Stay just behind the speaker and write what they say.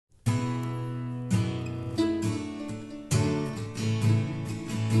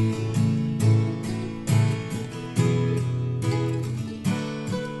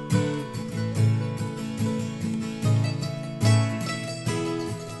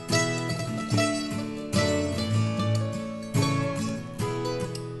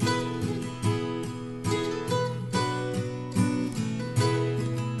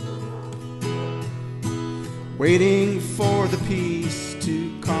waiting for the peace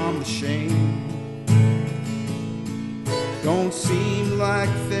to calm the shame. Don't seem like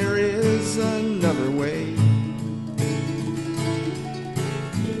there is another way.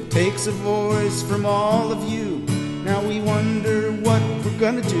 Takes a voice from all of you. Now we wonder what we're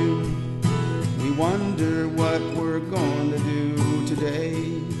gonna do. We wonder what we're gonna do today.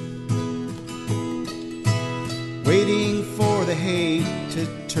 Waiting for the hate to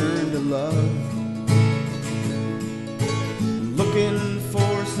turn to love. Looking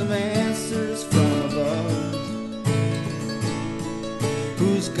for some answers from above.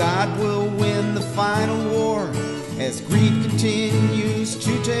 Whose God will win the final war as greed continues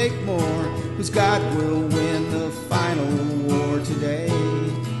to take more? Whose God will win the final war today?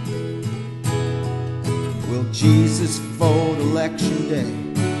 Will Jesus vote election day?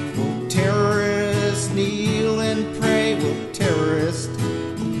 Will terrorists kneel and pray? Will terrorists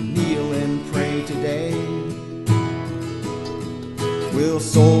kneel and pray today? Will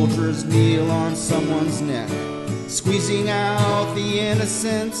soldiers kneel on someone's neck, squeezing out the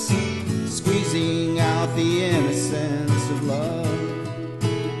innocence, squeezing out the innocence of love?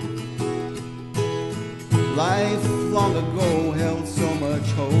 Life long ago held so much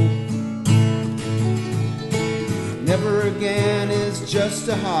hope. Never again is just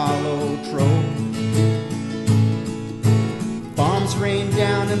a hollow trope. Bombs rain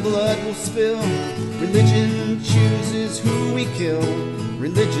down and blood will spill. Religion chooses who we kill.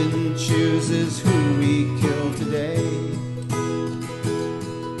 Religion chooses who we kill today.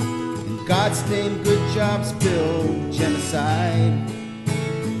 In God's name, good jobs build genocide.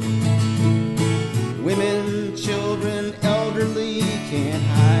 Women, children, elderly can't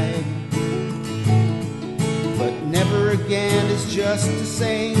hide. But never again is just the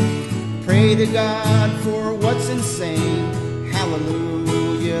same. Pray to God for what's insane.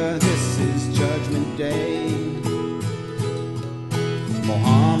 Hallelujah, this is Judgment Day.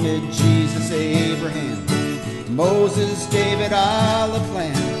 Mohammed, Jesus, Abraham, Moses, David, Allah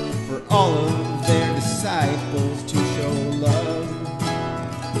planned for all of their disciples to show love.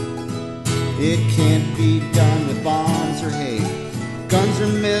 It can't be done with bombs or hate. Guns or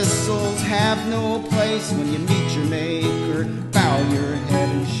missiles have no place. When you meet your maker, bow your head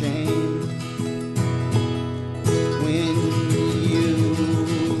in shame. When you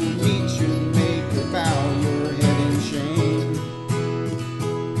meet your maker, bow your head in shame.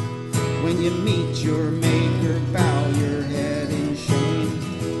 When you meet your maker, bow